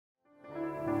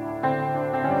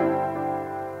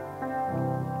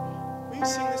you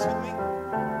sing this with me?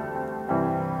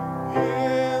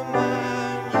 Emmanuel.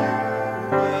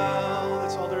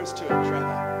 That's all there is to it. Try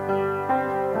that.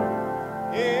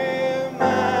 Emmanuel.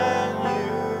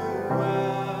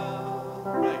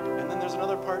 Right. And then there's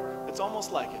another part that's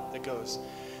almost like it that goes,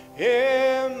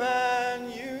 Emmanuel.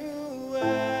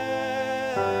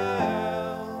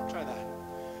 Try that.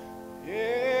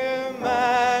 Emmanuel.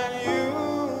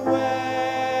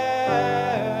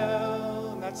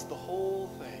 And that's the whole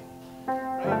thing.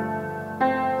 Right?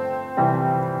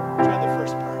 Try the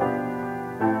first part.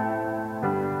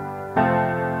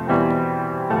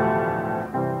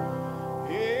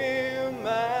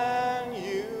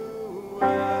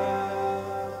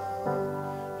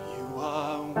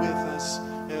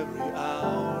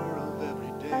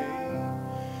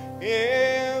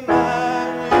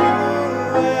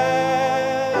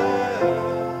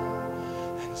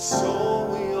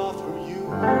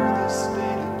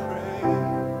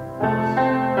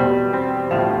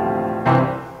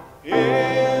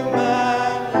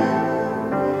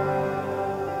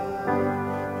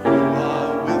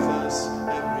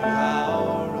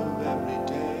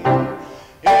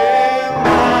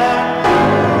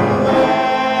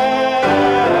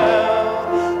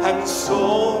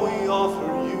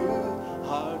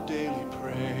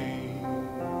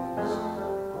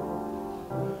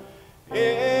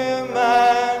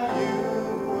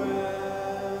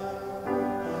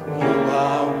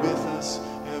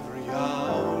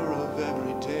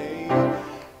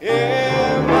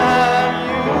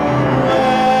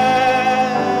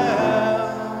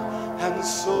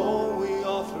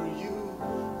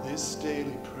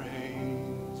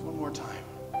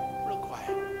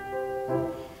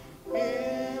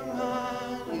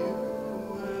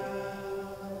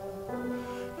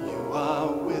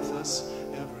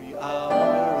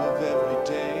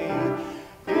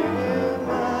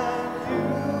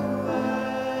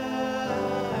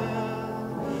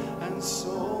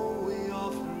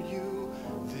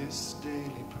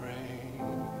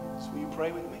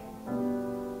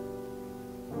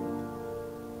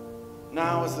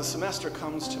 Now, as the semester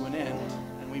comes to an end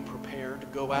and we prepare to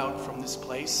go out from this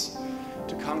place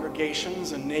to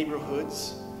congregations and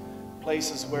neighborhoods,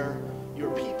 places where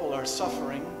your people are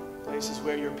suffering, places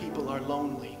where your people are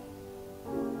lonely,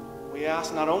 we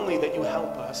ask not only that you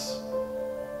help us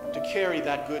to carry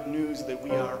that good news that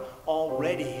we are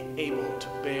already able to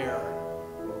bear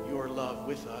your love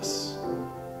with us,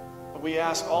 but we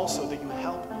ask also that you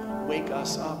help wake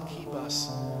us up, keep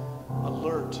us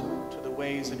alert to the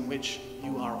ways in which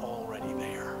you are already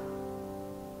there.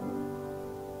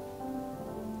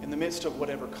 In the midst of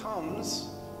whatever comes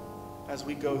as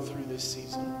we go through this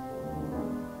season,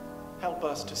 help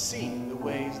us to see the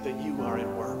ways that you are at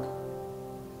work,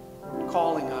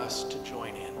 calling us to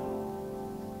join in.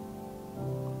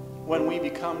 When we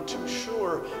become too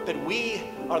sure that we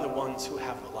are the ones who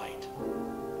have the light,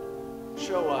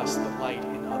 show us the light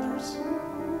in others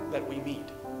that we meet.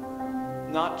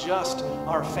 Not just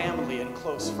our family and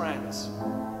close friends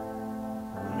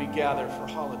when we gather for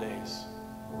holidays,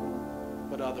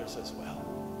 but others as well.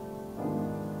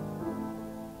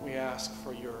 We ask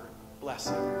for your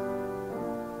blessing,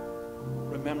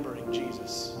 remembering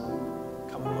Jesus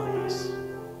come among us.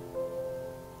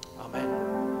 Amen.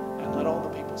 And let all the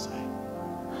people say,